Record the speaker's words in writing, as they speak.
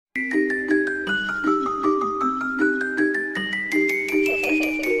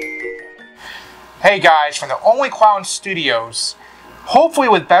Hey guys, from the OnlyClownz Studios. Hopefully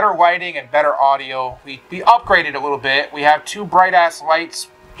with better lighting and better audio. We upgraded a little bit. We have two bright ass lights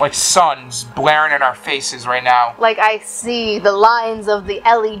like suns blaring in our faces right now. Like I see the lines of the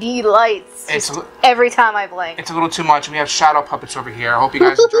LED lights every time I blink. It's a little too much. We have shadow puppets over here. I hope you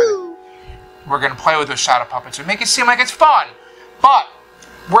guys enjoy it. We're going to play with those shadow puppets and make it seem like it's fun. But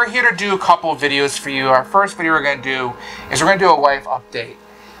we're here to do a couple of videos for you. Our first video we're going to do is we're going to do a life update.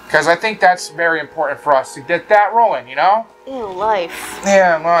 Because I think that's very important for us to get that rolling, you know? Ew, life.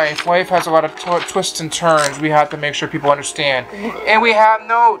 Yeah, life. Life has a lot of twists and turns. We have to make sure people understand. And we have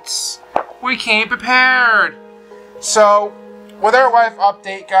notes. We came prepared. So, with our life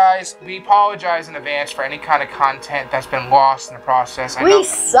update, guys, we apologize in advance for any kind of content that's been lost in the process. We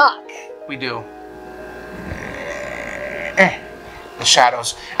suck. We do. The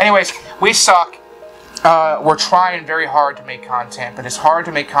shadows. Anyways, we suck. We're trying very hard to make content, but it's hard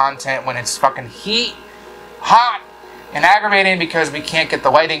to make content when it's fucking hot, and aggravating because we can't get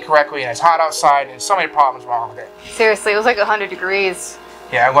the lighting correctly, and it's hot outside, and there's so many problems wrong with it. Seriously, it was like 100 degrees.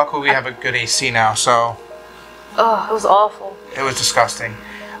 Yeah, luckily we have a good AC now, so... Oh, it was awful. It was disgusting.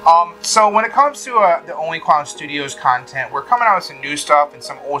 So when it comes to the OnlyClownz Studios content, we're coming out with some new stuff, and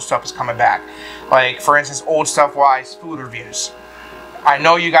some old stuff is coming back. Like, for instance, old stuff-wise, food reviews. I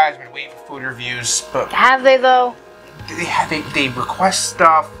know you guys have been waiting for food reviews, but... Have they, though? They request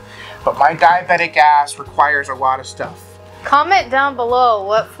stuff, but my diabetic ass requires a lot of stuff. Comment down below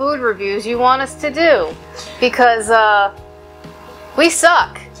what food reviews you want us to do, because, we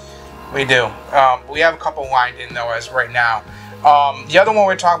suck. We do. We have a couple lined in, though, as right now. The other one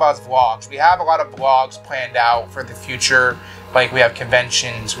we're talking about is vlogs. We have a lot of vlogs planned out for the future. Like, we have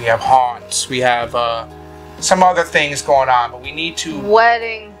conventions, we have haunts, we have, some other things going on, but we need to...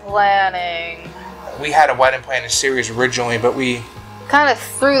 Wedding planning. We had a wedding planning series originally, but we... kind of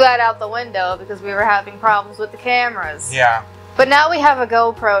threw that out the window because we were having problems with the cameras. Yeah. But now we have a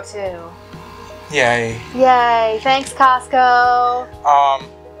GoPro too. Yay. Yay. Thanks, Costco.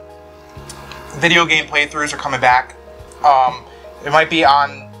 Video game playthroughs are coming back. It might be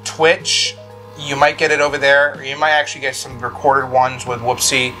on Twitch. You might get it over there. Or you might actually get some recorded ones with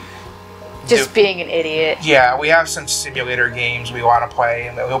Whoopsie. Just being an idiot. Yeah, we have some simulator games we want to play,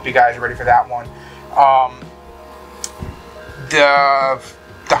 and we hope you guys are ready for that one. The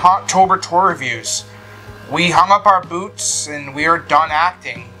Haunttober tour reviews. We hung up our boots, and we are done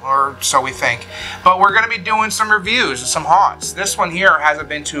acting, or so we think. But we're going to be doing some reviews of some haunts. This one here hasn't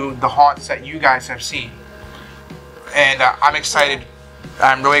been to the haunts that you guys have seen. And I'm excited.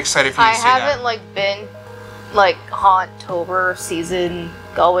 I'm really excited for you to see that. I haven't, been, Haunttober season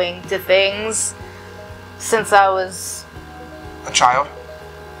going to things since I was a child.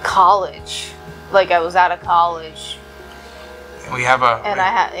 College, I was out of college. And we have a.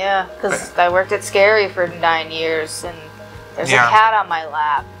 And because I worked at Scary for 9 years, and there's a cat on my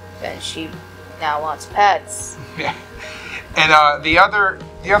lap, and she now wants pets. Yeah. And the other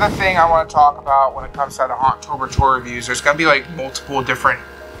thing I want to talk about when it comes to the Haunttober tour reviews, there's gonna be multiple different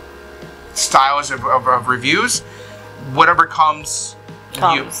styles of reviews. Whatever comes.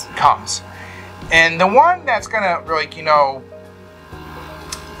 Comes. And the one that's gonna really,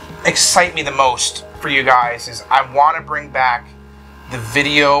 excite me the most for you guys is I want to bring back the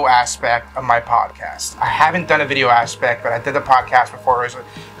video aspect of my podcast. I haven't done a video aspect, but I did the podcast before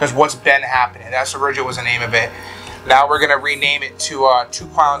because What's Been Happening. That's originally was the name of it. Now we're gonna rename it to Two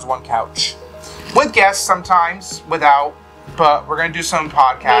Clowns, One Couch. With guests sometimes, without, but we're gonna do some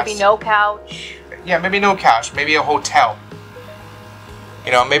podcasts. Maybe no couch. Yeah, maybe no couch. Maybe a hotel.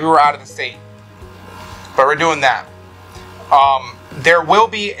 Maybe we're out of the state. But we're doing that. There will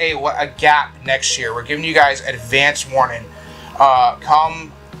be a gap next year. We're giving you guys advance warning.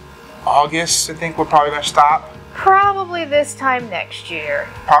 Come August, I think we're probably going to stop. Probably this time next year.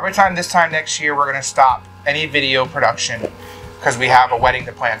 This time next year, we're going to stop any video production because we have a wedding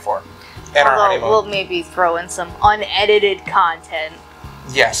to plan for. And our honeymoon. We'll maybe throw in some unedited content.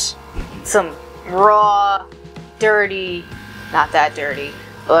 Yes. Some raw, dirty... Not that dirty,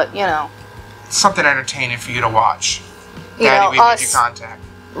 but, something entertaining for you to watch. Us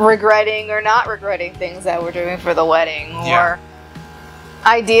regretting or not regretting things that we're doing for the wedding. Or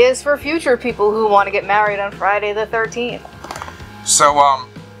ideas for future people who want to get married on Friday the 13th. So,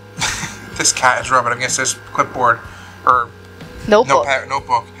 this cat is rubbing against this clipboard. Or notebook.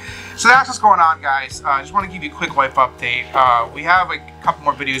 So that's what's going on, guys. I just want to give you a quick life update. We have a couple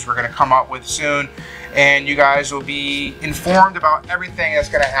more videos we're going to come up with soon. And you guys will be informed about everything that's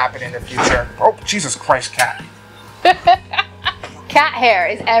going to happen in the future. Oh, Jesus Christ, cat. Cat hair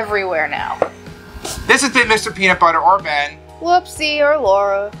is everywhere now. This has been Mr. Peanut Butter or Ben. Whoopsie or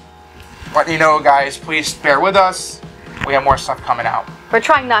Laura. But you know, guys, please bear with us. We have more stuff coming out. We're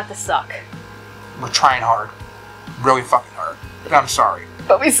trying not to suck. We're trying hard. Really fucking hard. I'm sorry.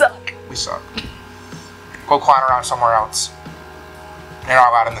 But we suck. We suck. Go clown around somewhere else. You're not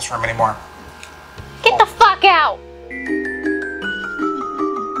allowed in this room anymore. Get the fuck out!